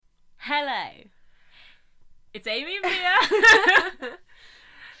Hello. It's Amy and Mia.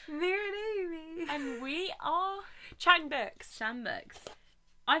 Mia and Amy. And we are Chatting Books.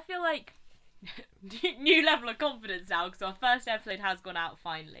 I feel like new level of confidence now because our first episode has gone out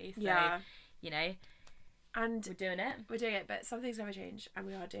finally. So, you know, and we're doing it. But some things never change, and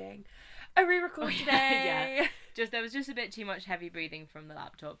we are doing a re-record today. Yeah. There was just a bit too much heavy breathing from the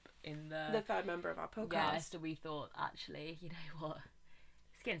laptop in the third member of our podcast. Yeah, so we thought, actually, you know what?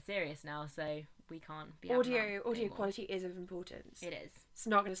 It's getting serious now, so we can't be audio quality is of importance. It is. It's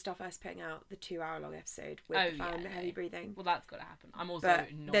not going to stop us putting out the 2-hour-long episode with the heavy breathing. Well, that's got to happen. I'm also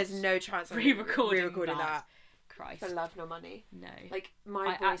not. There's no chance of re-recording that. Christ. For love nor money. No. Like,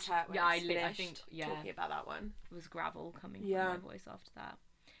 my voice hurt when I think talking about that one. It was gravel coming from my voice after that.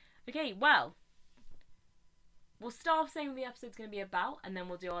 Okay, well, we'll start off saying what the episode's going to be about, and then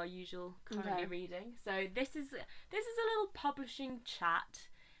we'll do our usual currently reading. So this is a little publishing chat.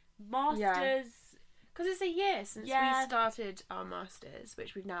 Masters. Because it's a year since we started our Masters,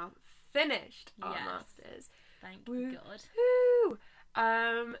 which we've now finished our Masters. Thank God. Woo!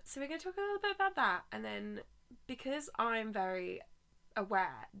 So we're going to talk a little bit about that, and then because I'm very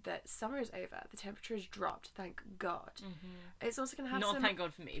aware that summer is over, the temperature has dropped, thank God. Mm-hmm. It's also going to have Not thank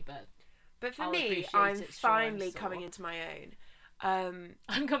God for me, but for me, I'm finally coming into my own.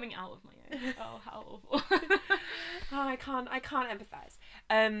 I'm coming out of my own. Oh, how awful. I can't empathise.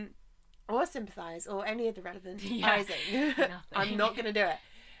 Or sympathise, or any of the relevant rising. I'm not going to do it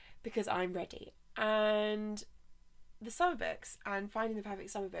because I'm ready. And the summer books and finding the perfect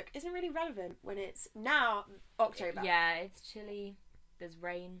summer book isn't really relevant when it's now October. Yeah, it's chilly. There's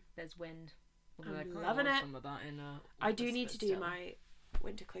rain. There's wind. I'm loving it. Some of that in, I do need to do my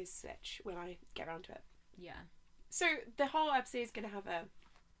winter clothes switch when I get around to it. Yeah. So the whole episode is going to have a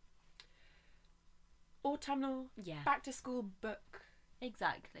autumnal, back to school book.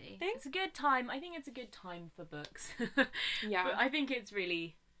 Exactly. It's a good time. I think it's a good time for books. Yeah. But I think it's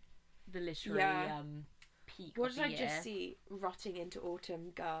really the literary peak What of did the I year. just see? Rotting into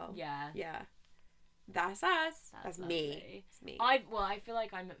autumn, girl. Yeah. Yeah. That's us. That's me. Lovely. It's me. I feel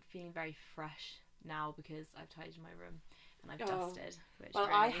like I'm feeling very fresh now because I've tidied my room and I've dusted. Which well,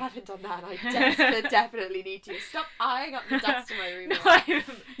 really... I haven't done that, and I definitely need to. Stop eyeing up the dust in my room.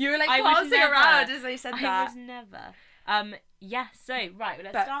 You were like glancing around as I said that. I was never. So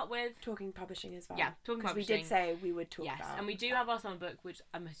let's start with talking publishing as well. Yeah, talking publishing. Because we did say we would talk about. Yes, and we do have our summer book, which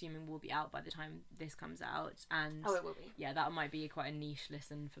I'm assuming will be out by the time this comes out. And it will be. Yeah, that might be quite a niche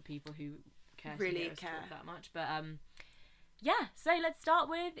listen for people who really to hear us talk that much. But so let's start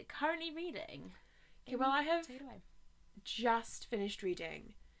with currently reading. Okay, well, I have just finished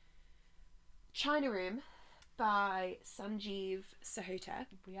reading China Room by Sanjeev Sahota.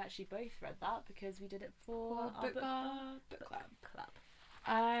 We actually both read that because we did it for our book club.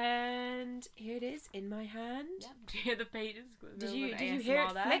 And here it is in my hand. Yeah. Do you hear the pages? Did you hear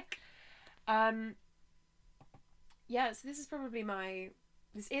it flick? So this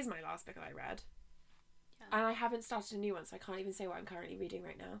is my last book that I read. Yeah. And I haven't started a new one, so I can't even say what I'm currently reading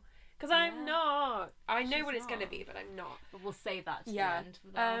right now. Because I'm not. I know what it's going to be, but I'm not. But we'll save that to the end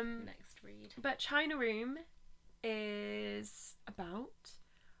for the next read. But China Room is about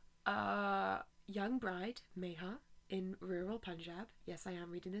a young bride, Meha, in rural Punjab. Yes, I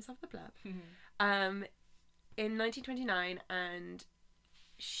am reading this off the blurb. In 1929, and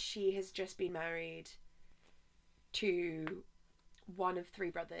she has just been married to one of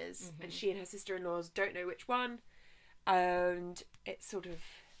three brothers, and she and her sister-in-laws don't know which one, and it's sort of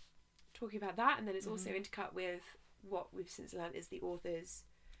talking about that, and then it's also intercut with what we've since learned is the author's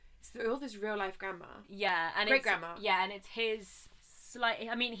real life grandma. Yeah, and great grandma. Yeah, and it's his slightly.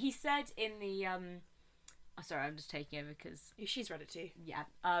 I mean, he said in the sorry, I'm just taking over because she's read it too. Yeah.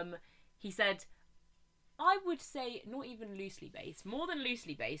 He said, I would say not even loosely based, more than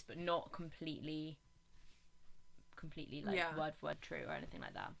loosely based, but not completely like word for word true or anything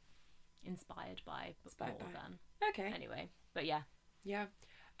like that. Inspired by. Okay. Anyway, but yeah. Yeah.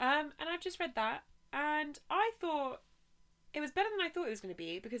 And I've just read that, and I thought it was better than I thought it was going to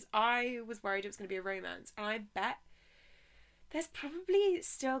be because I was worried it was going to be a romance, and I bet there's probably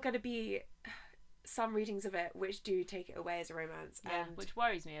still going to be some readings of it which do take it away as a romance. Yeah, and which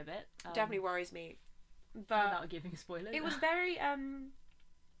worries me a bit. Definitely worries me. But without giving spoilers. It was very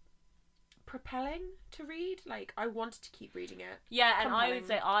propelling to read. Like, I wanted to keep reading it. Yeah, and I would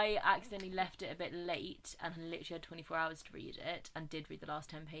say I accidentally left it a bit late and literally had 24 hours to read it, and did read the last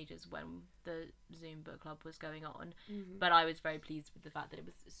 10 pages when the Zoom book club was going on. But I was very pleased with the fact that it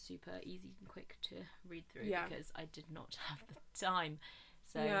was super easy and quick to read through because I did not have the time.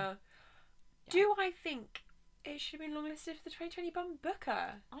 So yeah. Do I think it should have been longlisted for the 2020 Bum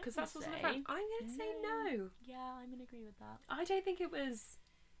Booker. Because that's what's on the front. I'm going to say no. Yeah, I'm going to agree with that. I don't think it was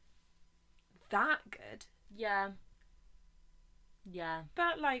that good. Yeah. Yeah.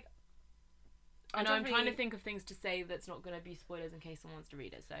 But, like... I know, I'm trying to think of things to say that's not going to be spoilers in case someone wants to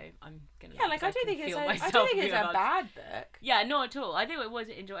read it, so I'm going to... Yeah, like, I don't think it's a bad book. Yeah, not at all. I think it was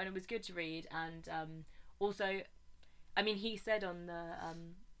enjoyable and it was good to read, and also, I mean, he said on the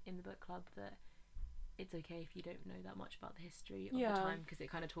in the book club that it's okay if you don't know that much about the history of the time, because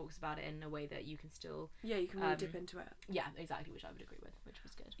it kind of talks about it in a way that you can still... Yeah, you can really dip into it. Yeah, exactly, which I would agree with, which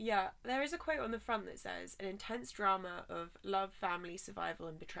was good. Yeah, there is a quote on the front that says, an intense drama of love, family, survival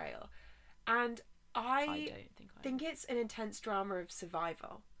and betrayal. And I don't think it's an intense drama of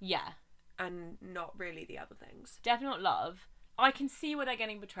survival. Yeah. And not really the other things. Definitely not love. I can see where they're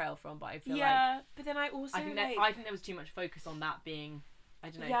getting betrayal from, but I feel but then I also I think there was too much focus on that being... I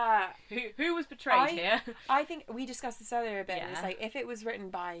don't know. Yeah. Who was betrayed here? I think we discussed this earlier a bit. Yeah. It's like, if it was written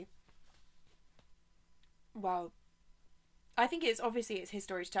by... Well, I think it's his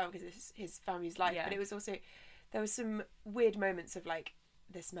story to tell because it's his family's life, but it was also... There was some weird moments of, like,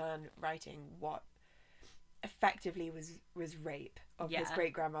 this man writing what effectively was rape of his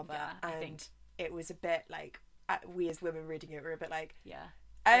great-grandmother. Yeah, and it was a bit, like... we as women reading it were a bit like... Yeah.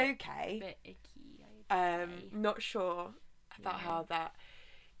 Okay. A bit icky, I'd say. Not sure about how that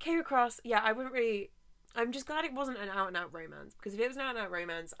came across. Yeah, I wouldn't really... I'm just glad it wasn't an out-and-out romance, because if it was an out-and-out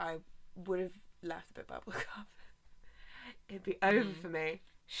romance, I would have left the book bubble cup. It'd be over for me.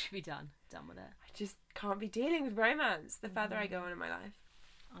 Should be done with it. I just can't be dealing with romance the further I go on in my life.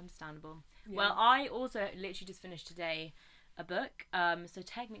 Understandable. Yeah. Well, I also literally just finished today a book, so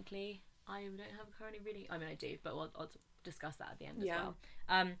technically I don't have currently reading... I mean, I do, but I'll discuss that at the end as well.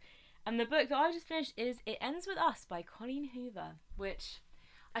 And the book that I just finished is It Ends With Us by Colleen Hoover, which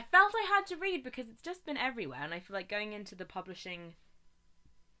I felt I had to read because it's just been everywhere, and I feel like going into the publishing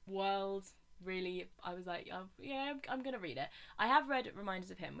world, really, I was like, I'm going to read it. I have read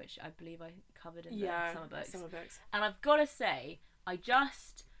Reminders of Him, which I believe I covered in the summer books. And I've got to say, I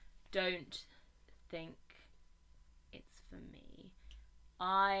just don't think it's for me.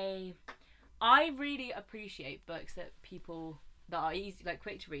 I really appreciate books that are easy, like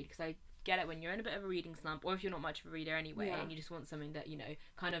quick to read, because I get it when you're in a bit of a reading slump, or if you're not much of a reader anyway, and you just want something that, you know,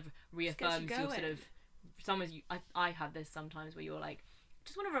 kind of reaffirms your sort of... Sometimes I have this sometimes where you're like,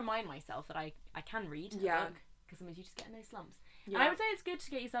 just want to remind myself that I can read a book, because sometimes you just get in those slumps. Yeah. And I would say it's good to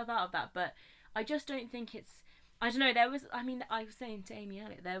get yourself out of that, but I just don't think it's... I don't know, I was saying to Amy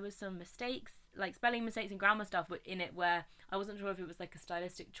earlier, there was some mistakes, like spelling mistakes and grammar stuff in it where I wasn't sure if it was like a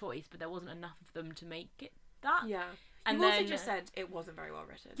stylistic choice, but there wasn't enough of them to make it that. Yeah. And you also just said it wasn't very well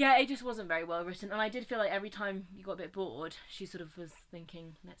written. Yeah, it just wasn't very well written. And I did feel like every time you got a bit bored, she sort of was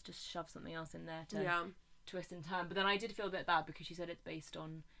thinking, let's just shove something else in there to twist and turn. But then I did feel a bit bad because she said it's based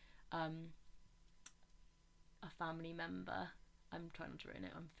on a family member. I'm trying not to ruin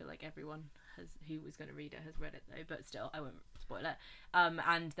it. I feel like everyone who was going to read it has read it though, but still, I won't spoil it.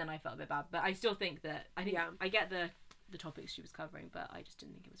 And then I felt a bit bad. But I still think that... I get the topics she was covering, but I just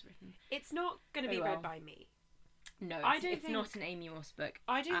didn't think it was written. It's not going to be read by me. No, it's not an Amy Moss book.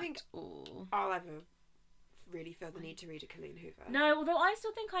 I don't think all. I'll ever really feel the need to read a Colleen Hoover. No, although I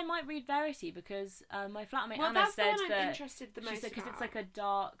still think I might read Verity, because my flatmate Anna said that I'm interested the most. Because it's like a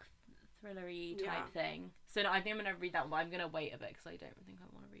dark, thrillery type thing. So I think I'm going to read that one, but I'm going to wait a bit because I don't think I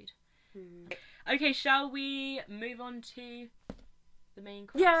want to read. Okay, shall we move on to the main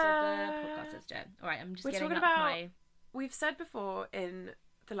crux of the podcast? Let's do it. All right, I'm just getting up my... We've said before in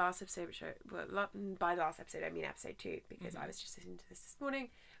the last episode, by the last episode I mean episode 2, because I was just listening to this morning.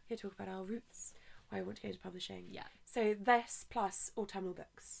 We're going to talk about our roots, why I want to go into publishing. Yeah. So this plus autumnal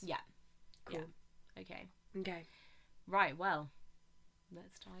books. Yeah. Cool. Yeah. Okay. Right, well,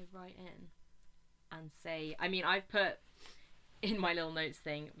 let's dive right in and say... I mean, I've put in my little notes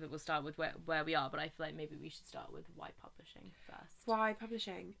thing that we'll start with where we are, but I feel like maybe we should start with why publishing first. Why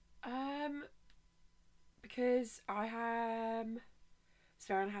publishing? Because I am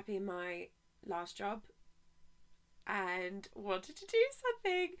very unhappy in my last job and wanted to do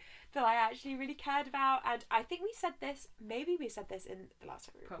something that I actually really cared about. And I think we said this in the last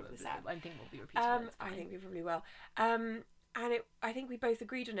time we recorded this out. I think we'll be repeating it. I think we probably will. I think we both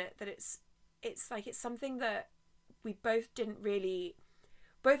agreed on it, that it's something that we both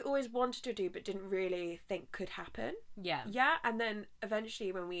always wanted to do but didn't really think could happen. Yeah. Yeah, and then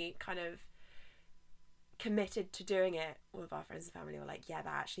eventually when we kind of committed to doing it, all of our friends and family were like, yeah,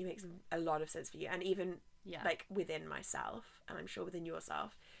 that actually makes a lot of sense for you. And even like within myself, and I'm sure within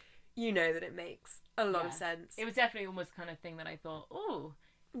yourself, you know that it makes a lot of sense. It was definitely almost kind of thing that I thought,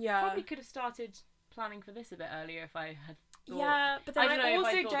 probably could have started planning for this a bit earlier if I had thought. Yeah, but then I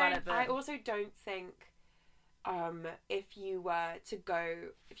also don't think if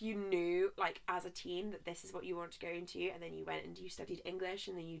you knew like as a teen that this is what you want to go into, and then you went and you studied English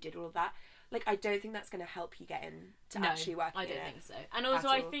and then you did all of that, like I don't think that's going to help you get in to actually working I don't think so. And also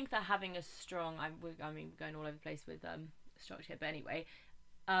I think that having a strong we're going all over the place with structure, but anyway,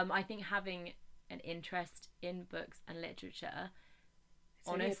 I think having an interest in books and literature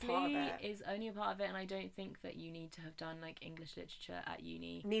honestly is only a part of it, and I don't think that you need to have done like English literature at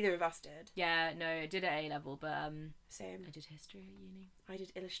uni. Neither of us did. Yeah, no, I did at A level, but same. I did history at uni. I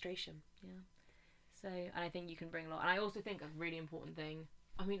did illustration. Yeah. So, and I think you can bring a lot. And I also think a really important thing,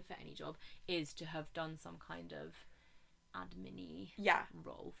 I mean, for any job, is to have done some kind of admin-y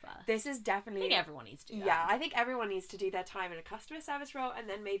role first. This is definitely... I think everyone needs to do that. Yeah, I think everyone needs to do their time in a customer service role and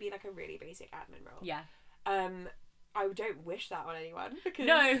then maybe like a really basic admin role. Yeah. I don't wish that on anyone because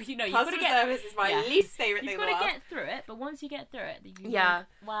customer service is my least favourite thing in the world. You've got to get through it, but once you get through it, you think, wow,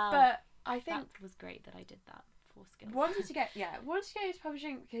 but I think that was great that I did that for skills. Wanted to get into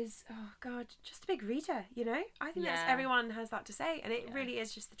publishing because, oh god, just a big reader, you know? I think that's everyone has that to say, and it really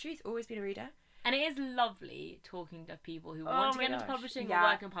is just the truth. Always been a reader. And it is lovely talking to people who want to get into publishing or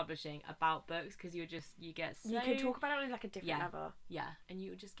work in publishing about books, because you get so... You can talk about it on like a different level. Yeah, and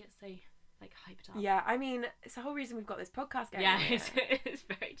you just get so like hyped up. Yeah, I mean, it's the whole reason we've got this podcast going. Yeah, it's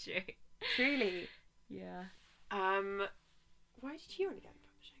very true. Truly. Yeah. Why did you want to get into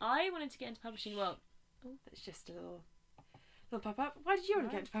publishing? I wanted to get into publishing, that's just a little pop-up. Why did you want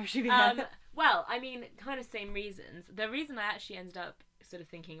to get into publishing? Well, I mean, kind of same reasons. The reason I actually ended up sort of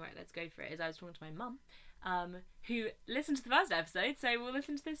thinking, right, let's go for it, is I was talking to my mum, who listened to the first episode, so we'll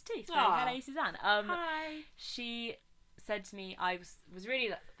listen to this too. So, hello, Suzanne. Hi. She said to me, I was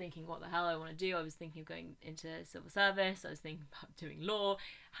really thinking what the hell I want to do. I was thinking of going into civil service. I was thinking about doing law.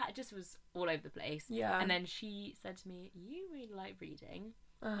 It just was all over the place. Yeah. And then she said to me, you really like reading.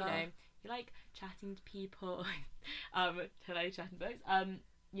 You know, you like chatting to people. Hello, chatting books.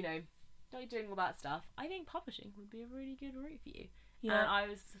 You know, like doing all that stuff. I think publishing would be a really good route for you. Yeah. And I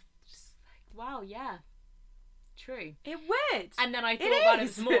was just like, wow, yeah, true. It would. And then I thought about it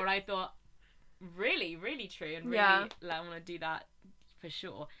some more, and I thought, really, really true, and really, I want to do that for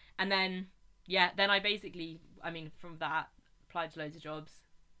sure. And then, then I basically, from that, applied to loads of jobs,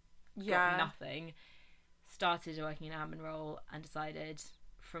 got nothing, started working in an admin role, and decided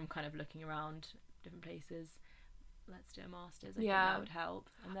from kind of looking around different places, let's do a master's. I think that would help.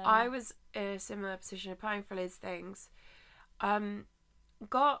 And then I was in a similar position, applying for loads of things.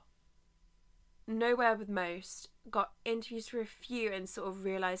 Got nowhere with most, got interviews for a few, and sort of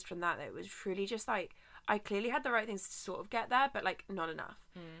realised from that it was really just like, I clearly had the right things to sort of get there, but like not enough.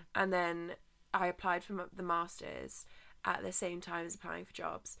 And then I applied for the masters at the same time as applying for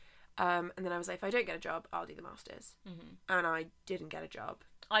jobs. And then I was like, if I don't get a job, I'll do the masters. And I didn't get a job.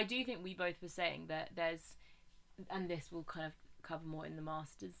 I do think we both were saying that there's, and this will kind of cover more in the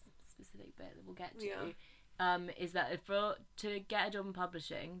masters specific bit that we'll get to, is that to get a job in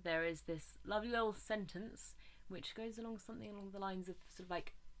publishing, there is this lovely little sentence which goes something along the lines of sort of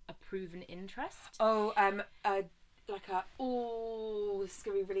like a proven interest. This is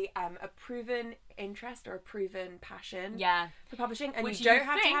gonna be really a proven interest or a proven passion. Yeah. For publishing, and you don't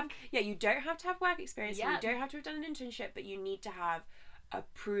have to have work experience. Yeah. You don't have to have done an internship, but you need to have a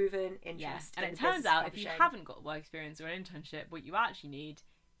proven interest. Yeah. And it turns out if you haven't got work experience or an internship, what you actually need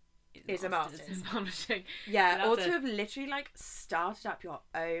is a master's in publishing. Yeah, or to have literally like started up your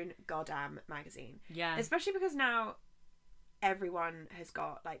own goddamn magazine. Yeah. Especially because now everyone has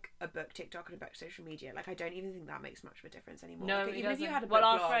got like a book TikTok and a book social media. Like I don't even think that makes much of a difference anymore. No, like, even if you had a book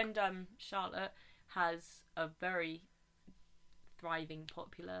blog, our friend Charlotte has a very thriving,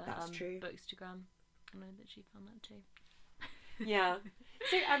 popular Bookstagram. I know that she found that too. Yeah.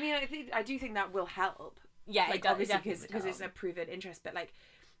 So I mean, I do think that will help. Yeah, like obviously because it's a proven interest, but like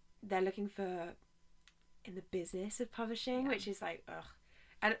they're looking for in the business of publishing, which is like ugh.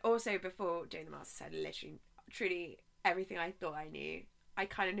 And also before doing the masters, I literally, truly everything I thought I knew, I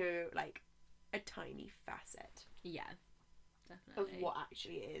kind of knew like a tiny facet. Yeah, definitely. Of what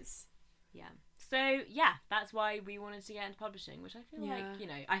actually is. Yeah. So yeah, that's why we wanted to get into publishing, which I feel like, you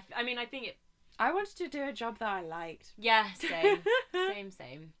know, I mean, I think it. I wanted to do a job that I liked. Yeah,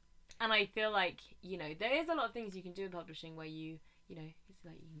 same. And I feel like, you know, there is a lot of things you can do in publishing where you know, it's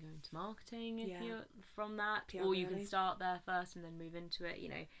like you can go into marketing if you're from that, or you can start there first and then move into it, you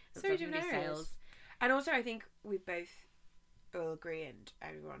know. So do sales. And also I think we both will agree, and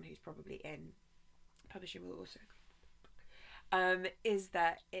everyone who's probably in publishing will also agree, is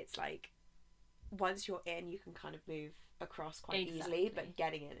that it's like once you're in, you can kind of move across quite easily, but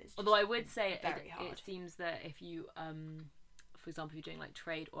getting in is just although I would say very hard. It seems that if you for example, if you're doing like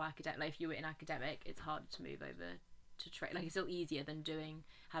trade or academic, like if you were in academic, it's harder to move over to trade. Like it's still easier than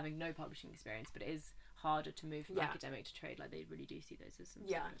having no publishing experience, but it is harder to move from academic to trade. Like they really do see those as some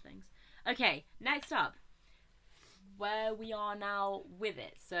separate things. Okay, next up, where we are now with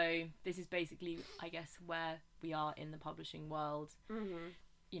it. So this is basically, I guess, where we are in the publishing world. Mm-hmm.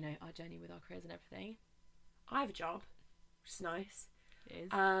 You know, our journey with our careers and everything. I have a job, which is nice. It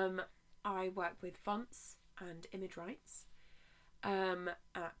is. I work with fonts and image rights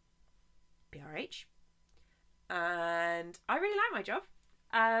at PRH, and I really like my job.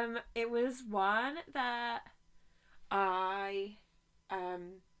 It was one that well,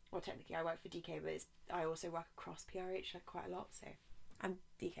 technically I work for DK, but I also work across PRH like quite a lot, so, and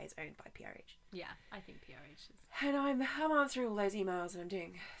DK is owned by PRH. Yeah, I think PRH is. And I'm answering all those emails and I'm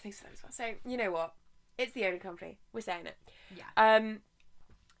doing things for them as well. So, you know what? It's the owner company. We're saying it. Yeah.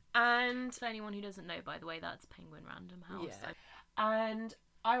 And for anyone who doesn't know, by the way, that's Penguin Random House. Yeah. And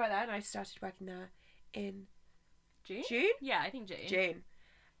I went there and I started working there in June? Yeah, I think June.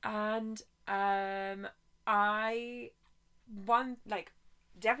 And I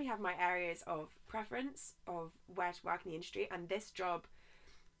definitely have my areas of preference of where to work in the industry, and this job,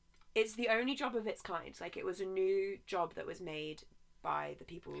 it's the only job of its kind. Like, it was a new job that was made by the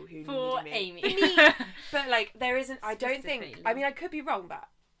people who for needed me. Amy. For me. But like, there isn't, I don't think, I mean, I could be wrong, but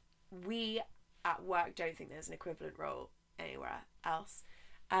we at work don't think there's an equivalent role anywhere else.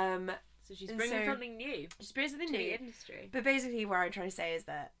 So she's bringing something new. She's bringing something to new the industry. But basically what I'm trying to say is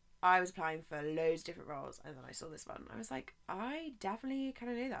that I was applying for loads of different roles, and then I saw this one. I was like, I definitely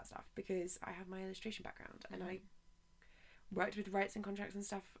kind of know that stuff because I have my illustration background, and I worked with rights and contracts and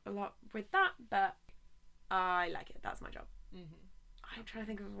stuff a lot with that, but I like it. That's my job. Mm-hmm. I'm trying to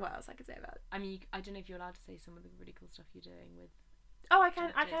think of what else I could say about it. I mean, I don't know if you're allowed to say some of the really cool stuff you're doing with... Oh, I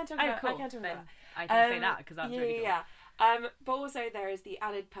can talk about cool. I can talk about that. I can say that because that's really cool. Yeah. But also there is the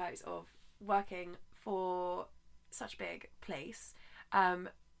added perks of working for such a big place,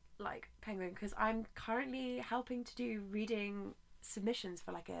 like Penguin, because I'm currently helping to do reading submissions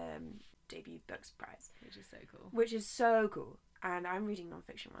for like a debut books prize, which is so cool. And I'm reading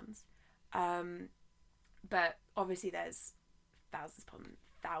non-fiction ones, but obviously there's thousands upon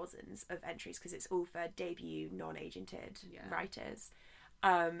thousands of entries because it's all for debut non-agented writers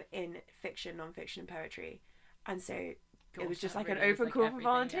in fiction, non-fiction and poetry, and so it was just like an open call for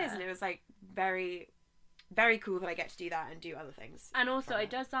volunteers, and it was like very, very cool that I get to do that and do other things. And also it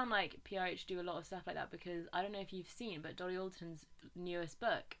does sound like PRH do a lot of stuff like that, because I don't know if you've seen, but Dolly Alderton's newest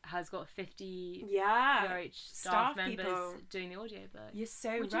book has got 50 PRH staff members people doing the audiobook. You're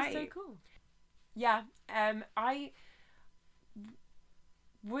so which right. Is so cool. Yeah. I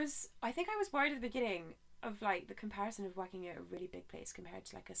think I was worried at the beginning of like the comparison of working at a really big place compared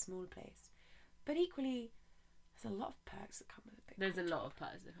to like a smaller place, but equally there's a lot of perks that come with a big There's a lot of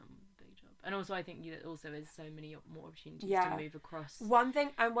perks that come with a big job. And also I think there also is so many more opportunities to move across. One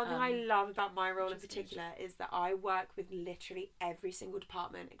thing I love about my role in particular is that I work with literally every single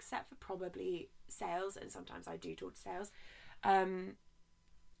department except for probably sales, and sometimes I do talk to sales. And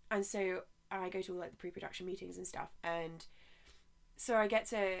so I go to all like the pre-production meetings and stuff, and so I get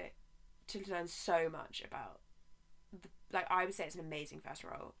to learn so much about like, I would say it's an amazing first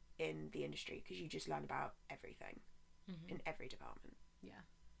role in the industry because you just learn about everything in every department.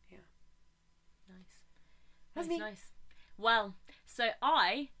 Nice. Nice. Well, so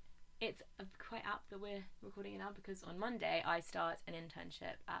it's quite apt that we're recording it now, because on Monday I start an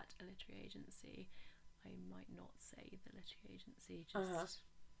internship at a literary agency. I might not say the literary agency, just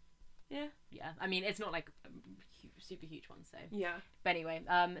yeah. I mean, it's not like a super huge one, so yeah. But anyway,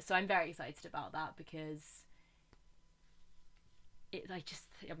 so I'm very excited about that because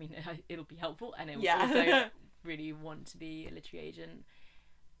it'll be helpful, and it will also really want to be a literary agent,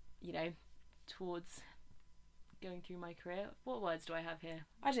 you know, towards going through my career. What words do I have here?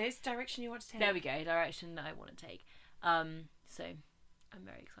 I don't know, it's direction you want to take. There we go, direction that I want to take. So I'm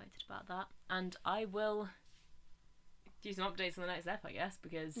very excited about that, and I will do some updates on the next step, I guess,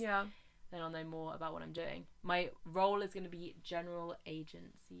 because then I'll know more about what I'm doing. My role is going to be general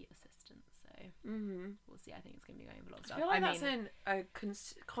agency assistant, so we'll see. I think it's going to be going over a lot of stuff. I feel like that's a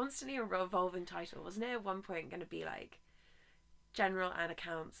constantly revolving title, wasn't it? At one point going to be like general and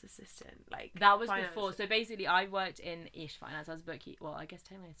accounts assistant, like that was before. So basically I worked in ish finance. I was a bookkeeper. Well, I guess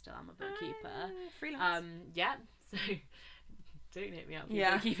technically I still am a bookkeeper. Freelance. So don't hit me up for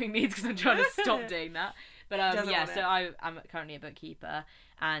bookkeeping needs, because I'm trying to stop doing that. But so I'm currently a bookkeeper,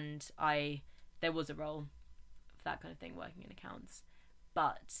 and there was a role for that kind of thing, working in accounts,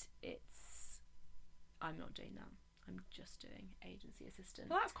 but I'm not doing that. I'm just doing agency assistant.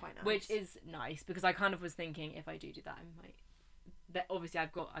 Well, that's quite nice. Which is nice, because I kind of was thinking if I do that, I might. That obviously I've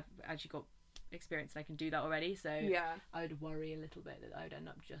actually got experience and I can do that already. So yeah, I would worry a little bit that I would end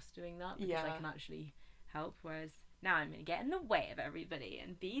up just doing that, because Yeah. I can actually help. Whereas now I'm going to get in the way of everybody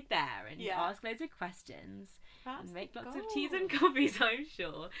and be there and Yeah. ask loads of questions that's and make the lots of goal. teas and coffees, I'm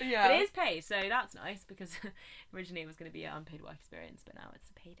sure. Yeah, But it is paid, so that's nice, because originally it was going to be an unpaid work experience, but now it's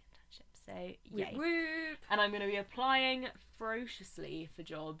a paid internship. So yay. Whoop, whoop. And I'm going to be applying ferociously for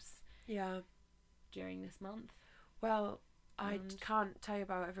jobs Yeah. during this month. Well, I And- can't tell you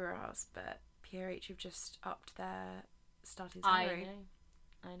about everywhere else, but PRH have just upped their starting I salary. know.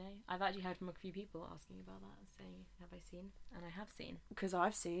 I've actually heard from a few people asking about that, saying, have I seen? And I have seen. Because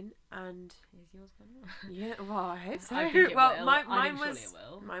I've seen, and Is yours going? yeah, well, I hope so. I think it well, will. mine I think was surely it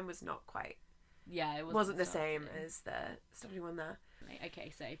will. mine was not quite. Yeah, it Wasn't the same starting. as the starting one there.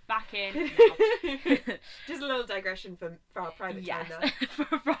 Okay, so back in now. Just a little digression for our private yes, time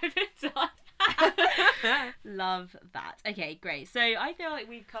for a private time. there. Love that. Okay, great. So I feel like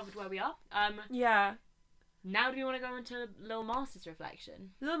we've covered where we are. Yeah, Now do we want to go into Lil Master's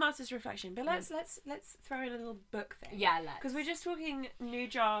reflection? little master's reflection. But let's throw in a little book thing. Yeah, let's. Because we're just talking new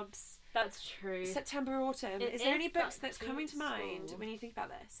jobs. That's true. September, autumn. It Is there is any books back that's to coming to mind school. when you think about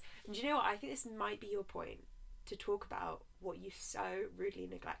this? And do you know what? I think this might be your point to talk about what you so rudely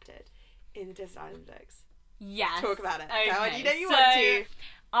neglected in the Desert Island books. Yes. Talk about it. Okay. Go on, you know you so, want to.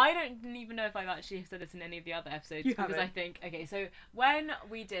 I don't even know if I've actually said this in any of the other episodes, You because I haven't. think, okay, so when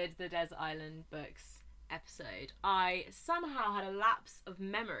we did the Desert Island books episode, I somehow had a lapse of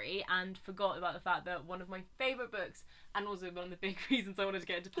memory and forgot about the fact that one of my favourite books, and also one of the big reasons I wanted to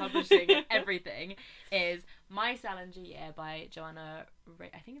get into publishing and everything, is My Salinger Year by Joanna,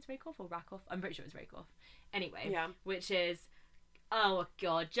 I think it's Rakoff or Rakoff, I'm pretty sure it's Rakoff. Anyway, Yeah. which is, oh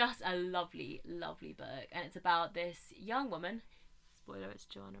god, just a lovely, lovely book. And it's about this young woman, spoiler, it's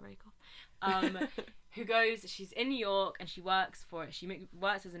Joanna Rakoff, who goes, she's in New York and she works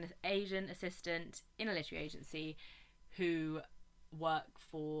works as an Asian assistant in a literary agency who work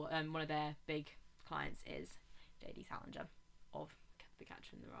for, one of their big clients is J.D. Salinger of The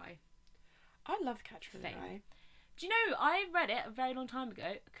Catcher in the Rye. I love Catcher in the Fame. Rye. Do you know, I read it a very long time ago.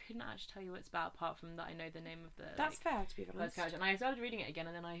 I couldn't actually tell you what it's about, apart from that I know the name of the That's fair, to be first honest. character. And I started reading it again,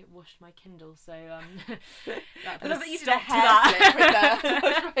 and then I washed my Kindle, so I love that you did a stop to hair flip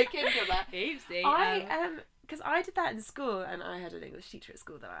with the my Kindle there. Oopsie. I because I did that in school, and I had an English teacher at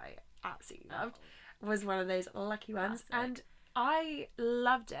school that I absolutely loved. Was one of those lucky ones, Classic. and I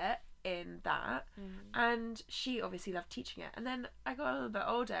loved it in that. Mm. And she obviously loved teaching it. And then I got a little bit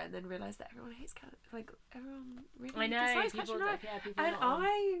older, and then realised that everyone hates everyone really I know, dislikes people, Catcher in the Rye. people And not on.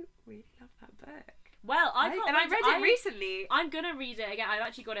 I really love that book. Well, I read it recently. I'm gonna read it again. I've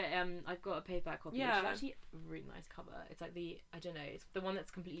actually got it. I've got a paperback copy. Yeah. Which is actually a really nice cover. It's like I don't know. It's the one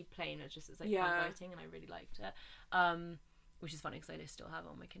that's completely plain. It's like Yeah. handwriting, and I really liked it. Which is funny because I still have it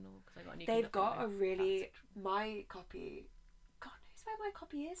on my Kindle because I got a new. They've Kindle got Pro. a really That's it. my copy. God knows where my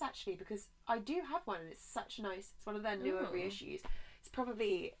copy is actually, because I do have one, and it's such nice. It's one of their newer Ooh. reissues. It's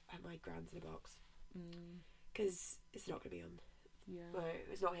probably at my grand's in a box Mm, because it's not going to be on. yeah. No,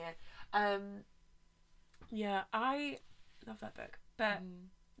 it's not here. Yeah, I love that book. But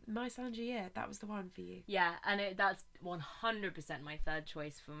My Salinger Year, that was the one for you. Yeah, and that's 100% my third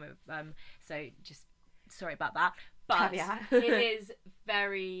choice for so just sorry about that, but Caveat. it's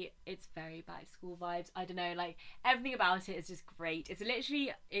very back to school vibes. I don't know, like everything about it is just great.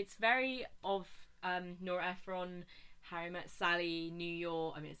 It's very of Nora Ephron, Harry Met Sally, New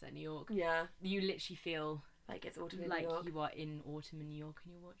York. I mean, it's like New York. Yeah, You literally feel like it's autumn in like New York. you are in autumn in New York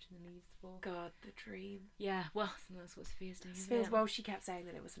and you're watching the leaves fall. God, the dream. Yeah, well, that's what Sophia's doing. isn't Sophia's, it? well, she kept saying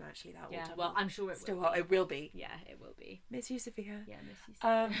that it wasn't actually that Yeah, autumn. well, I'm sure it Still, will. it will be. Yeah, it will be. Miss you, Sophia. Yeah, miss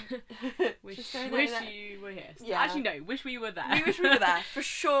you. Wish Just throwing that in there. you were here. Yeah. Actually, no. Wish we were there. We wish we were there. For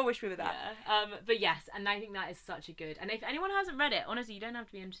sure, wish we were there. Yeah. But yes, and I think that is such a good. And if anyone hasn't read it, honestly, you don't have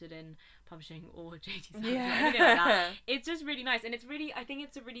to be interested in publishing or JT Salinger or anything like that. It's just really nice, and I think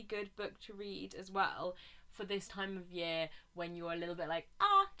it's a really good book to read as well for this time of year when you're a little bit like,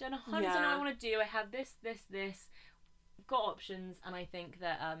 don't know 100% what I want to do. I have this, got options, and I think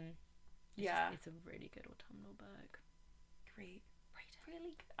that it's a really good autumnal book. Great.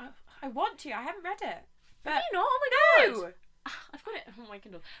 Really good. I want to. I haven't read it. But Have you not? Oh my god! no. I've got it on my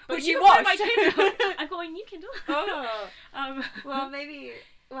Kindle. Which you you can buy my watched. Kindle. I've got a new Kindle. Oh. Well, Maybe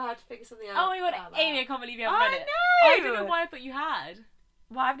we'll have to figure something out. oh my god, about Amy, I that. can't believe you haven't read it. I I don't know why I thought you had.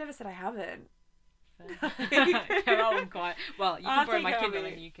 Well, I've never said I haven't. Go on, quiet. Well, you I'll can borrow take my it on Kindle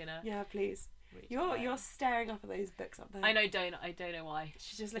me. and you can. Yeah, please. read You're it. you're staring up at those books up there. I know. I don't know why.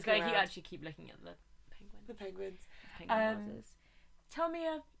 She's just It's looking like you around. actually keep looking at the penguin. The penguins. Penguin Houses. Tell me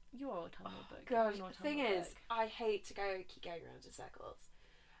your autumnal book. God, the thing is, I hate to keep going around in circles.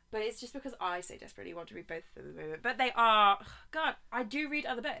 But it's just because I so desperately want to read both of them at the moment. But they are... God, I do read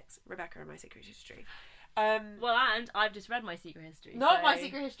other books. Rebecca and My Secret History. Well, and I've just read My Secret History. Not My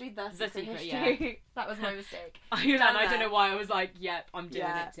Secret History, The Secret History. Yeah. That was my mistake. I don't know why I was like, yep, I'm doing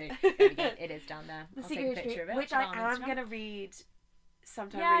it too. There we go. It is down there. The I'll Secret take a picture of it. Which I am going to read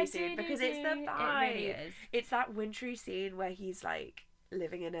sometime really soon. Because it's the vibe. It really is. It's that wintry scene where he's like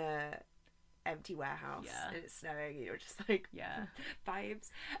living in a empty warehouse and it's snowing and you're just like vibes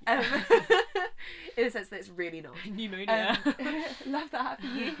in the sense that it's really not pneumonia. Love that for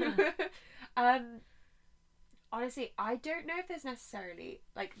you. Honestly, I don't know if there's necessarily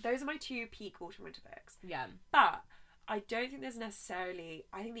like those are my two peak autumn winter books, but I don't think there's necessarily,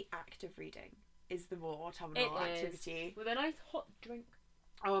 I think the act of reading is the more autumnal activity with a nice hot drink.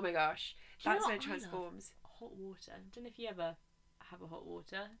 Oh my gosh, that's when it transforms. Hot water. I don't know if you ever have a hot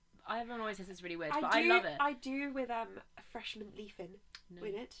water. Everyone always says it's really weird, but I love it. I do with a fresh mint leaf in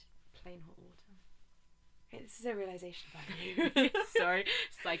it. Plain hot water. Okay, this is a realisation about you. Sorry,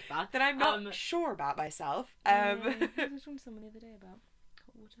 psychopath. That I'm not sure about myself. I was talking to someone the other day about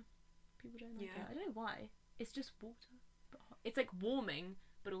hot water. People don't like it. I don't know why. It's just water. But hot. It's like warming,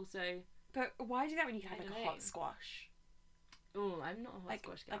 but also... But why do that when you have like a hot squash? Oh, I'm not a hot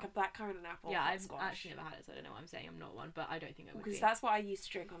squash girl. Like a blackcurrant and apple. Yeah, I've squash. actually never had it, so I don't know what I'm saying. I'm not one, but I don't think I would be. Because that's what I used to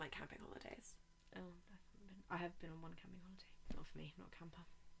drink on like camping holidays. Oh, I have been on one camping holiday. Not for me, not camper.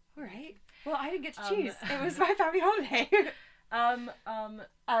 All right. Well, I didn't get to choose. It was my family holiday.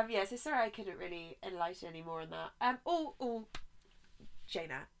 Yeah. So sorry, I couldn't really enlighten any more on that.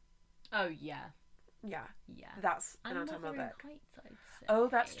 Jane Eyre. Oh yeah. Yeah. Yeah. That's an autumnal book. Heights, I'd say. Oh,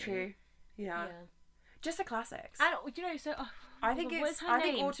 that's true. Yeah. Just the classics. And you know, so I think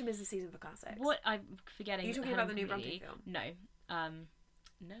autumn is the season for classics. What I'm forgetting. Are you talking about the new Bronte film? No.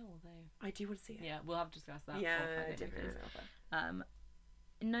 No, although I do want to see it. Yeah, we'll have to discuss that. Yeah, definitely.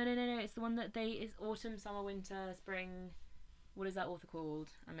 No. It's the one that it's autumn, summer, winter, spring. What is that author called?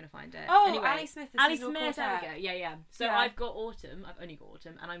 I'm gonna find it. Oh, anyway, Ali Smith. Ali Smith. There we go. Yeah. So I've got autumn. I've only got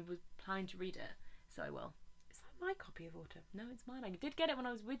autumn, and I was planning to read it, so I will. Is that my copy of autumn? No, it's mine. I did get it when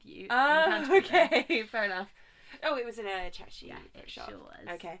I was with you. Oh, okay, fair enough. Oh, it was in a chat sheet. Yeah, it shop. Sure was.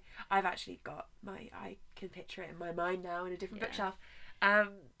 Okay, I've actually got I can picture it in my mind now in a different bookshelf.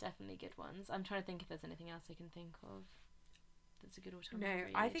 Definitely good ones. I'm trying to think if there's anything else I can think of that's a good autumn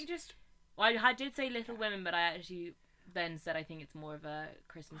read. I think just... Well, I did say Little Women, but I actually then said I think it's more of a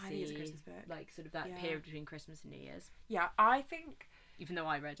Christmassy... I think it's a Christmas book. Like, sort of that period between Christmas and New Year's. Yeah, I think... Even though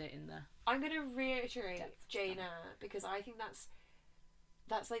I read it in the... I'm going to reiterate Jane Eyre, because I think that's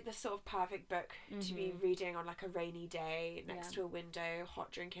like the sort of perfect book to be reading on like a rainy day next to a window,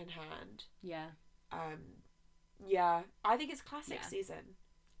 hot drink in hand. Yeah. Yeah, I think it's classic season.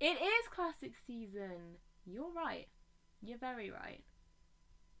 It is classic season. You're right. You're very right.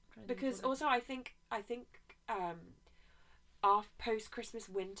 Because also I think our post Christmas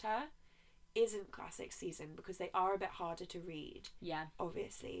winter isn't classic season because they are a bit harder to read. Yeah.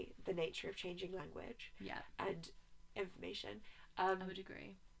 Obviously, the nature of changing language. Yeah. And information. I would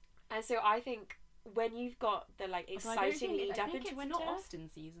agree. And so I think when you've got the like exciting lead up into winter. It's not Austen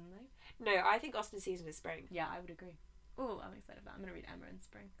season though. No, I think Austen season is spring. Yeah, I would agree. Oh, I'm excited for that. I'm gonna read Emma in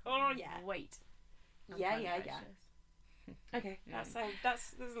spring. Oh yeah. Wait. Yeah. Okay, that's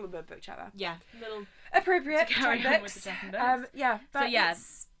a little bit of book chat there. Yeah, little appropriate to carry on with the second books.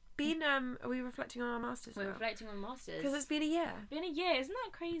 It's been are we reflecting on our masters? We're reflecting on masters because it's been a year. Isn't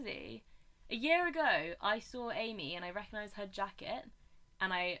that crazy? A year ago, I saw Amy and I recognised her jacket,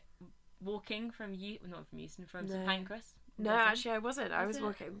 and I walking from St Pancras. No, actually, I wasn't. I was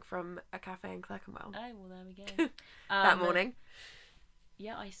walking from a cafe in Clerkenwell. Oh well, there we go. That morning.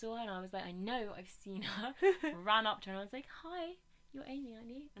 Yeah, I saw her and I was like, I know I've seen her. Ran up to her and I was like, hi, you're Amy, aren't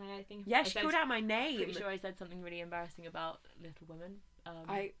you? And I think she called out my name. Pretty sure I said something really embarrassing about Little Women.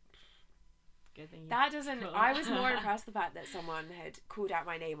 Good thing that doesn't. Cool. I was more impressed the fact that someone had called out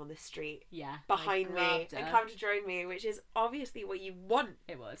my name on the street. Yeah, behind me and come to join me, which is obviously what you want.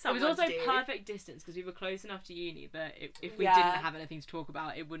 It was. It was also perfect distance because we were close enough to uni, but if we didn't have anything to talk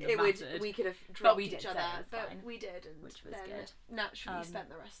about, it wouldn't have mattered. We could have dropped each other, but we did, which was good. Naturally, spent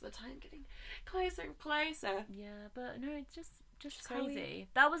the rest of the time getting closer and closer. Yeah, but no, it's just crazy.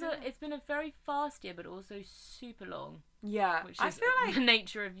 That was it's been a very fast year, but also super long. Yeah, which is I feel like the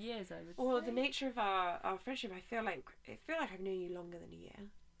nature of years. I would say. Well, the nature of our friendship. I feel like I've known you longer than a year.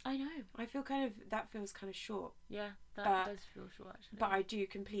 I know. I feel that feels kind of short. Yeah, that does feel short actually. But I do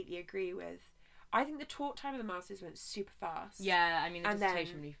completely agree with. I think the talk time of the masters went super fast. Yeah, I mean,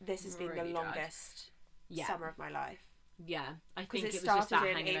 this has been the longest summer of my life. Yeah, I Because think it it was just that started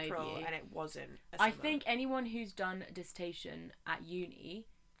in hanging April over you. and it wasn't a I summer. think anyone who's done dissertation at uni,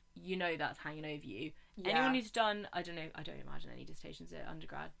 you know that's hanging over you. Yeah. Anyone who's done, I don't imagine any dissertations at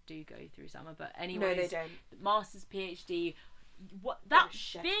undergrad do go through summer, but anyone No, they don't. master's, PhD,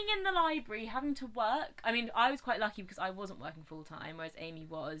 shit. being in the library, having to work. I mean, I was quite lucky because I wasn't working full time, whereas Amy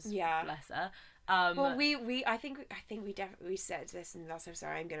was. Yeah. Bless her. Well, I think we definitely said this in the last episode.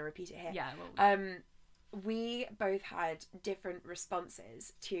 I'm going to repeat it here. Yeah. Well, we both had different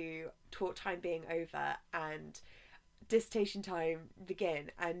responses to talk time being over and dissertation time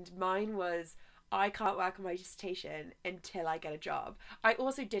begin, and mine was, I can't work on my dissertation until I get a job. I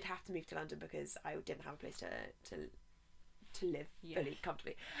also did have to move to London because I didn't have a place to live fully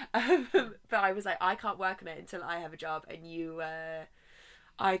comfortably. But I was like, I can't work on it until I have a job, and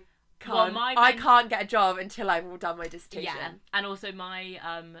I can't get a job until I've done my dissertation. Yeah, and also my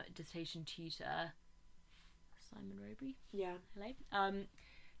dissertation tutor, Simon Roby. Yeah. Hello.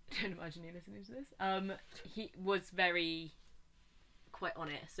 Don't imagine you listening to this. He was quite on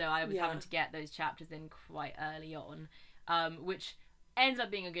it, so I was having to get those chapters in quite early on, which ends up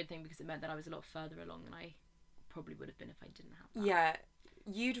being a good thing because it meant that I was a lot further along than I probably would have been if I didn't have that. Yeah,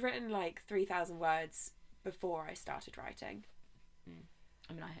 you'd written like 3,000 words before I started writing.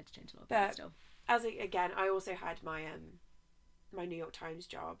 I mean, I had to change a lot, but still. Again, I also had my my New York Times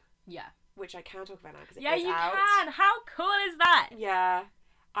job. Yeah. Which I can talk about now because it goes out. Yeah, you can! How cool is that? Yeah.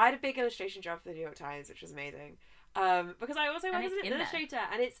 I had a big illustration job for the New York Times, which was amazing. Because I also work as an illustrator,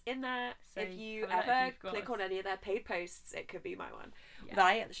 and it's in there. So if you ever click on any of their paid posts, it could be my one that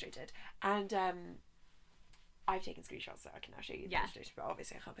I illustrated. And I've taken screenshots so I can now show you the illustration, but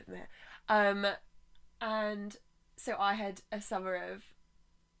obviously I can't put them here. And so I had a summer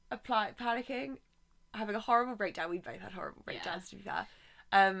of panicking, having a horrible breakdown. We both had horrible breakdowns, to be fair.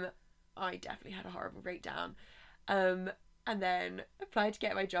 I definitely had a horrible breakdown. And then applied to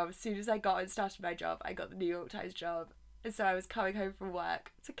get my job. As soon as I started my job, I got the New York Times job. And so I was coming home from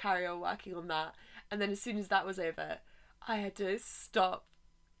work to carry on working on that. And then as soon as that was over, I had to stop.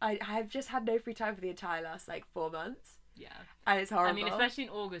 I have just had no free time for the entire last 4 months. Yeah. And it's horrible. I mean, especially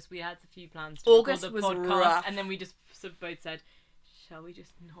in August, we had a few plans to record the podcast. Rough. And then we just sort of both said, shall we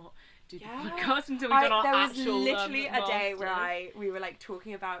just not do the podcast until we've done our actual There was literally a day masters? where we were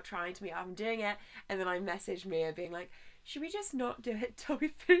talking about trying to meet up and doing it. And then I messaged Mia being like, should we just not do it till we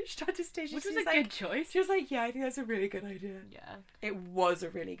finished our dissertation? Which was a good choice. She was like, yeah, I think that's a really good idea. Yeah. It was a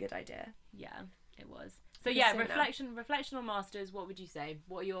really good idea. Yeah, it was. So yeah, reflection on masters. What would you say?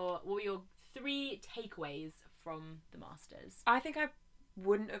 What were your 3 takeaways from the masters? I think I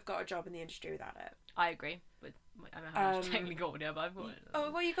wouldn't have got a job in the industry without it. I agree. I haven't technically got one yet, but I've got it.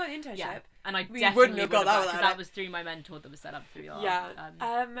 Oh, well, you got an internship. Yeah, and I We definitely wouldn't have got that because without that was through my mentor that was set up through our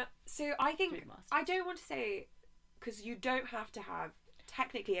so I think through the masters. I don't want to say, because you don't have to have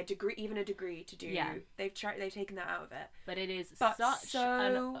technically a degree, even a degree to do. Yeah. They've taken that out of it. But it is so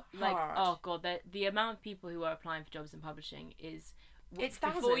hard. Oh god, the amount of people who are applying for jobs in publishing is it's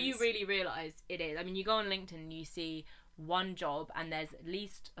before thousands. you really realise it is. I mean, you go on LinkedIn and you see one job and there's at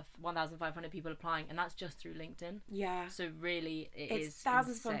least 1,500 people applying, and that's just through LinkedIn. Yeah. So really it's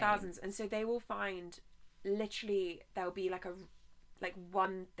thousands upon thousands, and so they will find literally there'll be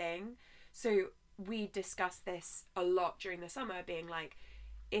one thing. So we discussed this a lot during the summer, being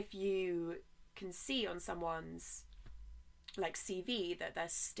if you can see on someone's CV that they're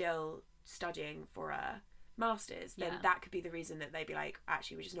still studying for a master's, then that could be the reason that they'd be like,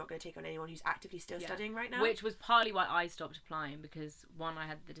 actually, we're just not going to take on anyone who's actively still studying right now. Which was partly why I stopped applying, because one, I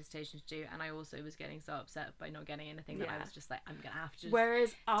had the dissertation to do, and I also was getting so upset by not getting anything that I was just like, I'm going to have to just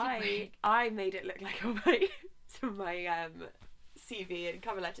Whereas I made it look like on my CV and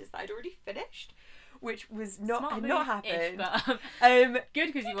cover letters that I'd already finished, which was not happened.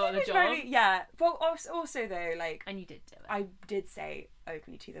 Good, because you got the job. Well, also though, and you did do it. I did say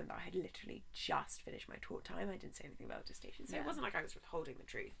openly to them that I had literally just finished my talk time. I didn't say anything about dissertation, so it wasn't like I was withholding the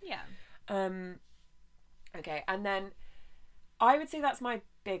truth. Yeah. Okay, and then I would say that's my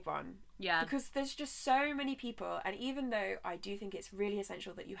big one. Yeah. Because there's just so many people, and even though I do think it's really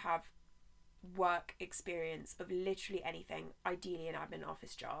essential that you have work experience of literally anything, ideally an admin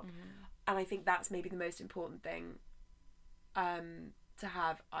office job, and I think that's maybe the most important thing to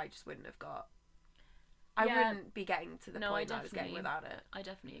have, I just wouldn't have got. I wouldn't be getting to the point that I was getting without it. I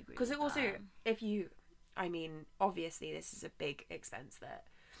definitely agree. Because it also, obviously this is a big expense that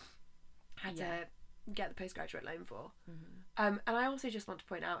I had to get the postgraduate loan for. And I also just want to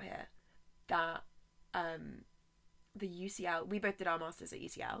point out here that the UCL, we both did our masters at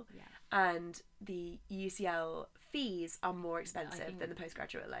UCL, and the UCL fees are more expensive than the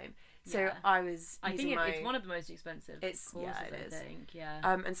postgraduate loan. So Yeah. I was I think using it's one of the most expensive courses, it I is. think. Yeah.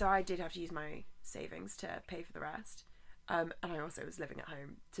 And so I did have to use my savings to pay for the rest. And I also was living at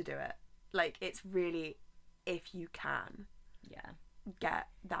home to do it. Like, it's really, if you can get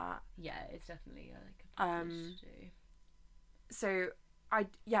that. Yeah, it's definitely like a privilege to do. So I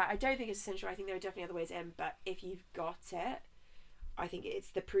don't think it's essential. I think there are definitely other ways in, but if you've got it, I think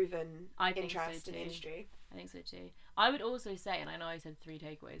it's the proven interest in the industry. I think so too. I would also say, and I know I said 3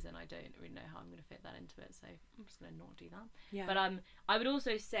 takeaways, and I don't really know how I'm going to fit that into it, so I'm just going to not do that. Yeah. But I would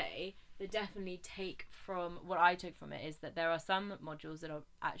also say that definitely take from what I took from it is that there are some modules that are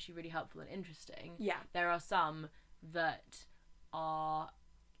actually really helpful and interesting. Yeah. There are some that are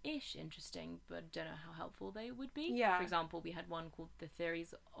interesting, but don't know how helpful they would be. Yeah. For example, we had one called The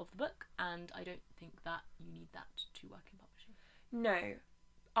Theories of the Book, and I don't think that you need that to work in publishing. No,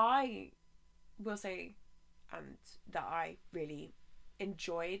 I will say that I really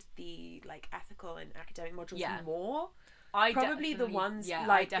enjoyed the like ethical and academic modules more. Probably the ones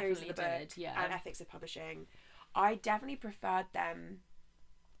like Theories of the Book and Ethics of Publishing. I definitely preferred them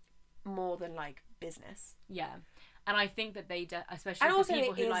more than like business. Yeah. And I think that they, especially for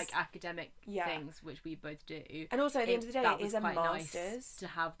people who like academic things, which we both do. And also, at the end of the day, it is a master's. Nice to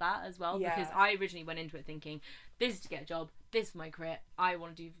have that as well, because I originally went into it thinking, this is to get a job, this is my career, I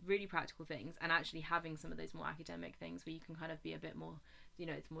want to do really practical things, and actually having some of those more academic things where you can kind of be a bit more, you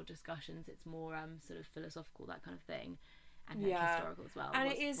know, it's more discussions, it's more sort of philosophical, that kind of thing. And historical as well. And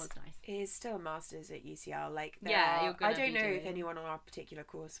was nice. It is still a master's at UCL. Like, you're gonna I don't know if anyone on our particular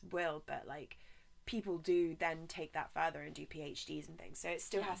course will, but like, people do then take that further and do PhDs and things. So it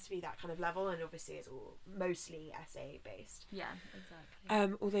still has to be that kind of level, and obviously it's all mostly essay based. Yeah,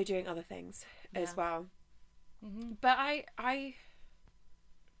 exactly. Although doing other things as well. Mm-hmm. But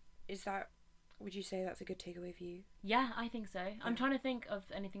would you say that's a good takeaway for you? Yeah, I think so. I'm trying to think of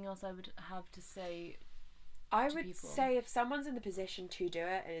anything else I would have to say. I would say if someone's in the position to do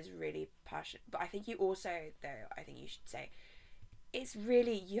it and is really passionate, but I think you also, though, I think you should say, it's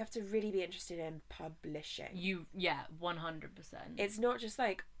really, you have to really be interested in publishing. 100%. It's not just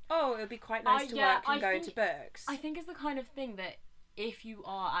like, oh, it would be quite nice to work and go into books. I think it's the kind of thing that if you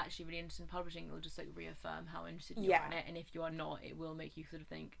are actually really interested in publishing, it'll just like reaffirm how interested you are in it, and if you are not, it will make you sort of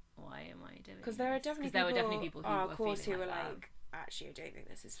think, why am I doing this? Because there were definitely people who were like, actually, I don't think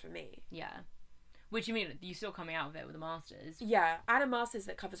this is for me. Yeah. Which you mean, you're still coming out of it with a master's. Yeah, and a master's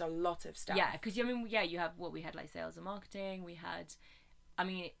that covers a lot of stuff. Yeah, because you have we had like sales and marketing. We had,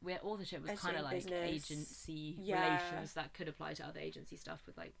 authorship was kind of like agency relations that could apply to other agency stuff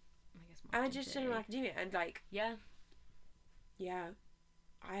with like, I guess, and just general academia and like I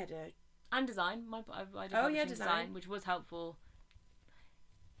had and design. I did design, which was helpful.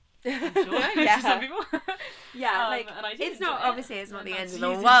 I'm sure, to some people. It's not obviously it's not the end of the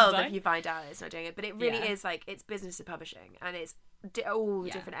world if you find out it's not doing it, but it really is like it's business and publishing, and it's all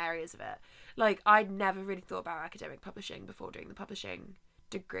the different areas of it. Like, I'd never really thought about academic publishing before doing the publishing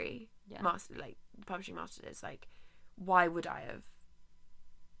degree, master, like the publishing master's. Like, why would I have,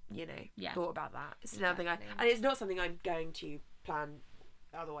 thought about that? It's another thing and it's not something I'm going to plan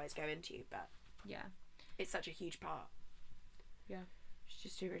otherwise go into, but it's such a huge part.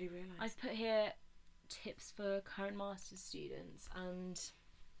 Just to really realise. I've put here tips for current master's students, and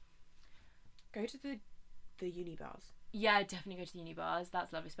go to the uni bars. Yeah, definitely go to the uni bars.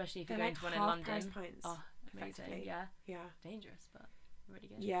 That's lovely, especially if you're going to one in London. Pints, oh, amazing! Yeah. Dangerous, but really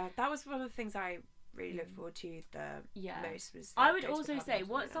good. Yeah, that was one of the things I really looked forward to the most. Was I would also say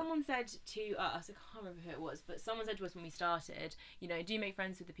what someone said to us. I can't remember who it was, but someone said to us when we started. Do make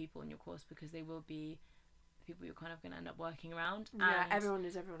friends with the people in your course, because they will be people you're kind of going to end up working around. Yeah, and everyone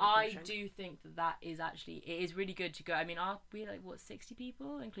is everyone. I do think that is actually, it is really good to go. I mean, we like 60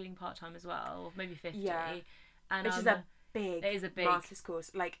 people, including part-time as well, or maybe 50. Yeah, and which is a big master's course.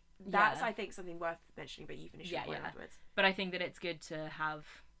 Like, that's I think something worth mentioning, but you finish your point afterwards. But I think that it's good to have.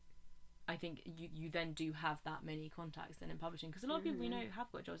 I think you then do have that many contacts then in publishing, because a lot of people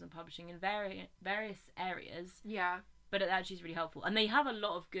have got jobs in publishing in various areas. Yeah, but it actually is really helpful, and they have a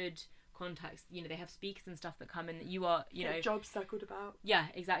lot of good contacts. They have speakers and stuff that come in that you are jobs circled about. Yeah,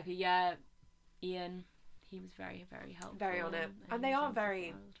 exactly. Yeah, Ian, he was very, very helpful, very on it, and they are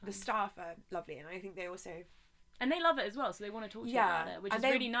the staff are lovely, and I think they also and they love it as well, so they want to talk to you about it, which is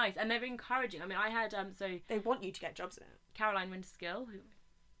really nice, and they're encouraging. I mean, I had they want you to get jobs in it. Caroline Winterskill, who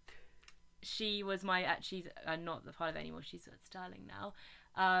she was she's not the part of it anymore, she's at Stirling now,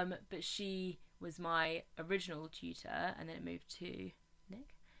 but she was my original tutor, and then it moved to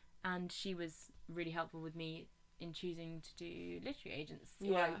Nick. And she was really helpful with me in choosing to do literary agents.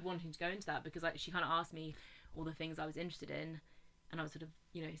 Wanting to go into that, because she kind of asked me all the things I was interested in. And I was sort of,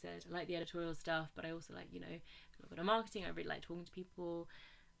 you know, said, I like the editorial stuff, but I also like, you know, a little bit of marketing. I really like talking to people.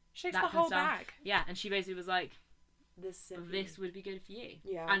 She takes the whole bag. Yeah, and she basically was like, this would be good for you.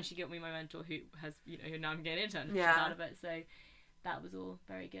 Yeah. And she got me my mentor who has, you know, who now I'm getting internship out of it. So that was all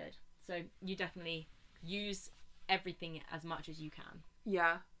very good. So you definitely use everything as much as you can.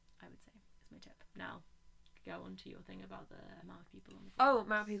 Yeah. I would say is my tip. Now, go on to your thing about the amount of people on the course. Oh,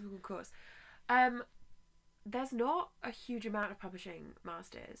 amount of people, of course. There's not a huge amount of publishing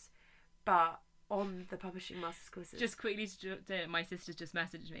masters, but on the publishing masters courses. Just quickly, my sister just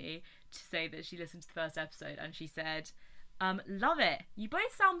messaged me to say that she listened to the first episode and she said, love it. You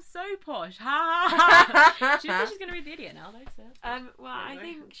both sound so posh. Ha ha ha. She said she's going to read The Idiot now, though. So well, anyway. I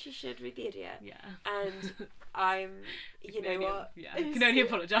think she should read The Idiot. Yeah. And you know what? Yeah, I can only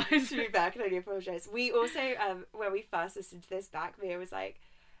apologise. To be back, I can only apologise. We also, when we first listened to this back, Mia was like,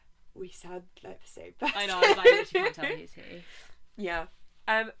 we sound like the same person. I know, I was like, you can't tell who's who. Yeah.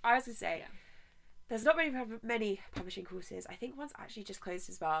 I was going to say, there's not many publishing courses. I think one's actually just closed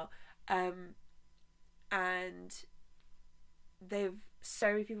as well. And they've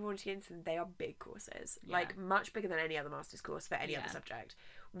so many people want to get into them. They are big courses, like much bigger than any other master's course for any other subject,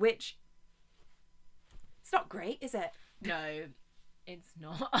 which it's not great, is it? No, it's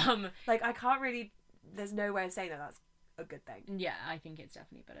not. Like I can't really. There's no way of saying that that's a good thing. Yeah, I think it's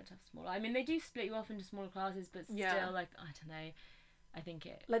definitely better to have smaller. I mean, they do split you off into smaller classes, but still, like I don't know. I think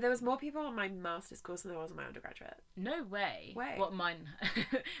it. Like there was more people on my master's course than there was on my undergraduate. No way. Way. What mine?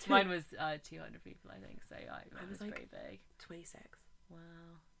 Mine was 200 people, I think. So mine was like pretty big. 26. Wow,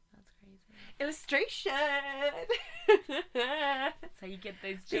 that's crazy. Illustration. That's how you get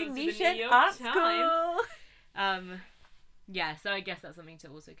those jobs in the New York art Times. Yeah, so I guess that's something to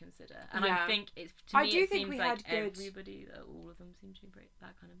also consider. And I think it's to me it seems like everybody, all of them seem to be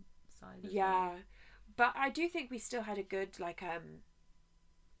that kind of size. Yeah, but I do think we still had a good like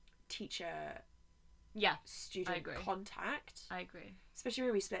teacher student contact. I agree. Especially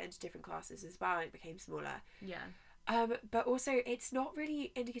when we split into different classes as well and it became smaller. Yeah. But also it's not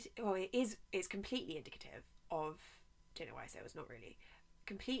really indicative. Well, it's completely indicative of. Don't know why I say it was not really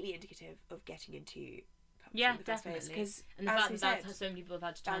completely indicative of getting into. Yeah, definitely. Because and the fact that that's how so many people have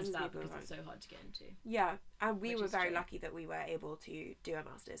had to change that because it's so hard to get into. Yeah, and we were very lucky that we were able to do a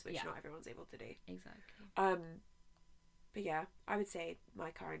master's, which not everyone's able to do. Exactly. But yeah, I would say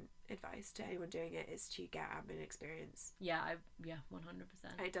my current advice to anyone doing it is to get admin experience. Yeah, 100%.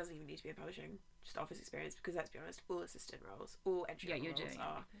 And it doesn't even need to be in publishing, just office experience, because let's be honest, all assistant roles, all entry level roles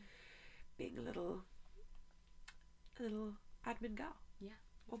are being a little admin girl. Yeah.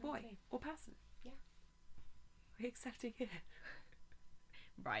 Or boy. Or person. Yeah. We're accepting it.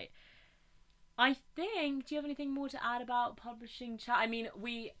 Right. I think, do you have anything more to add about publishing chat? I mean,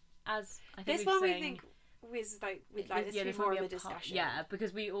 we think was like we'd like this to be more of a discussion. Yeah,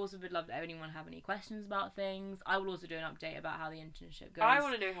 because we also would love to anyone have any questions about things. I will also do an update about how the internship goes. I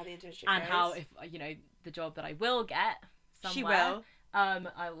want to know how the internship goes. And how, if the job that I will get somewhere. She will.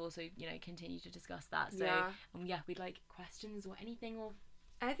 I will also, continue to discuss that. So, we'd like questions or anything or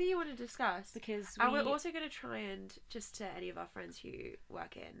anything you want to discuss, because we're also going to try and just to any of our friends who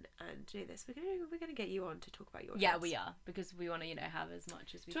work in and do this, we're going to get you on to talk about your jobs. We are, because we want to have as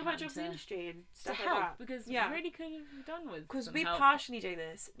much as we talk can about jobs in the industry and stuff to like help, that. Because we really could have done with because we're partially doing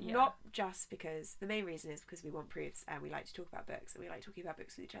this not just because the main reason is because we want proofs and we like to talk about books and we like talking about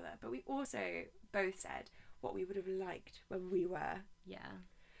books with each other, but we also both said what we would have liked when we were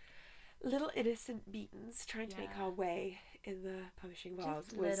little innocent beatons trying to make our way in the publishing world.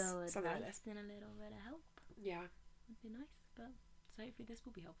 Was something like this. And a little bit of help. Yeah. Would be nice, but so hopefully this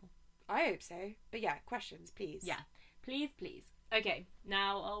will be helpful. I hope so. But yeah, questions, please. Yeah. Please. Okay,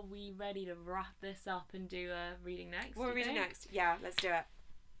 now are we ready to wrap this up and do a reading next? What are we reading next? Yeah, let's do it.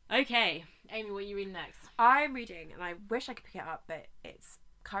 Okay. Amy, what are you reading next? I'm reading, and I wish I could pick it up, but it's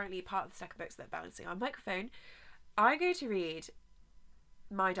currently part of the stack of books that are balancing our microphone. I'm going to read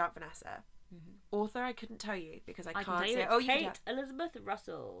My Dark Vanessa. Author I couldn't tell you because I can't say. Kate Elizabeth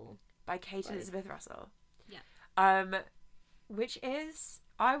Russell. By Kate Elizabeth Russell. Yeah. Which is,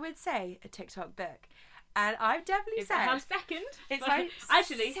 I would say, a TikTok book, and I've definitely said our second. It's my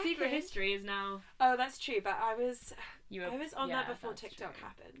actually second. Secret History is now. Oh, that's true. But I was on that before TikTok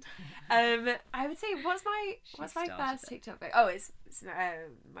happened. I would say what's my first TikTok book? Oh, it's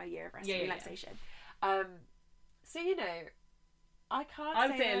My Year of Rest and Relaxation. So I can't. I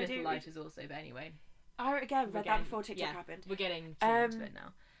would say A Little Light is also, but anyway. I read that before TikTok happened. We're getting into it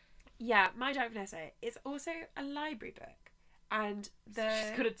now. Yeah, My Dark Vanessa is also a library book, and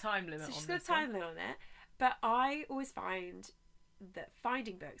she's got a time limit. She's got a time limit on it, but I always find that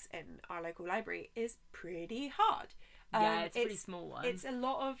finding books in our local library is pretty hard. Yeah, it's a pretty small one. It's a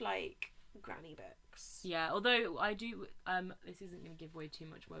lot of like granny books. Yeah, although I do. This isn't going to give away too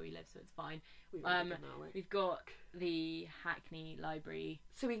much where we live, so it's fine. We've got the Hackney Library,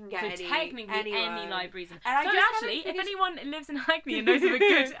 so we can get technically any libraries. So I actually, if anyone lives in Hackney and knows of a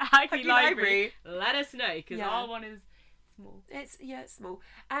good Hackney library, let us know, because our one is small. It's small,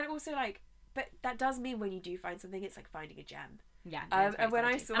 and also like, but that does mean when you do find something, it's like finding a gem. Yeah, and when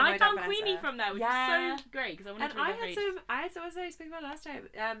I saw, and I found Queenie from there, which is so great because I wanted to read. I had some as I spoke about last time.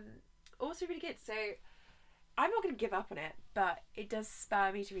 Also really good. So I'm not going to give up on it, but it does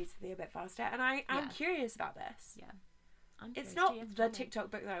spur me to read something a bit faster, and I'm curious about this. Yeah, it's not the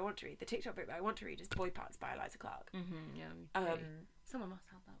TikTok book that I want to read. The TikTok book that I want to read is Boy Parts by Eliza Clark. Yeah. Someone must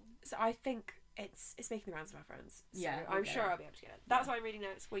have that one. So I think it's making the rounds of our friends. So yeah, I'm sure I'll be able to get it. That's what I'm reading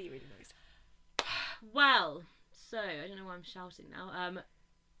next. What are you reading next? Well, so I don't know why I'm shouting now.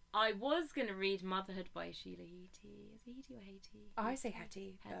 I was going to read Motherhood by Sheila Heti. Is it Heti or Haiti? I say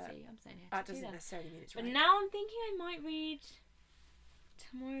Hetty. Hetty. I'm saying Hetty. That doesn't necessarily mean it's right. But now I'm thinking I might read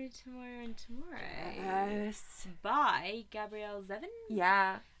Tomorrow Yes. by Gabrielle Zevin.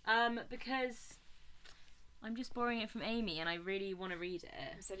 Yeah. Because I'm just borrowing it from Amy and I really want to read it.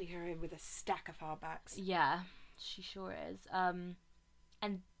 I'm sending her in with a stack of hardbacks. Yeah, she sure is. And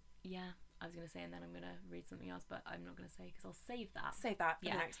yeah, I was going to say, and then I'm going to read something else, but I'm not going to say because I'll save that. Save that for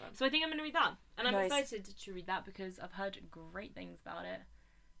the next one. So I think I'm going to read that. And I'm Nice. excited to read that because I've heard great things about it.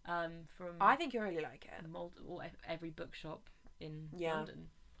 From I think you'll really like it. Every bookshop in London,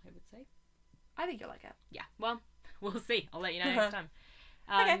 I would say. I think you'll like it. Yeah, well, we'll see. I'll let you know next time.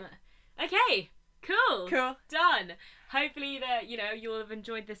 Okay. Cool. Done. Hopefully that, you'll have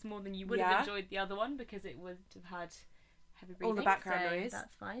enjoyed this more than you would have enjoyed the other one because it would have had heavy breathing. All the background noise.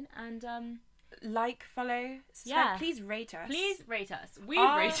 That's fine. And like, follow, subscribe. Please rate us. Please rate us. We've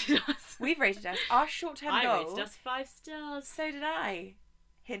rated us. We've rated us. Our short-term goal. I rated us 5 stars. So did I.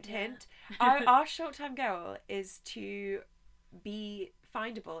 Hint, hint. Our short-term goal is to be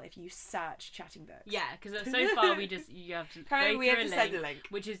findable if you search chatting books. Yeah, because so far you have to send a link,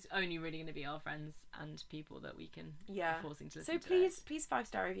 which is only really going to be our friends and people that we can be forcing to listen to. So please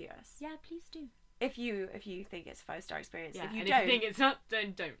 5-star review us. Yeah, please do. If you think it's a 5-star experience. Yeah, if you don't, if you think it's not,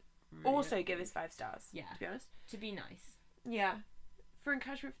 don't. Really also give us 5 stars. Yeah, to be honest. To be nice. Yeah, for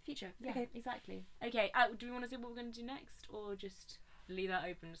encouragement for the future. Yeah, okay, exactly. Okay, do we want to see what we're going to do next, or just leave that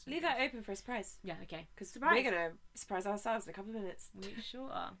open? Leave that open for a surprise. Yeah, okay. Because we're going to surprise ourselves in a couple of minutes. We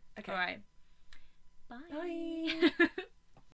sure are. Okay. All right. Bye.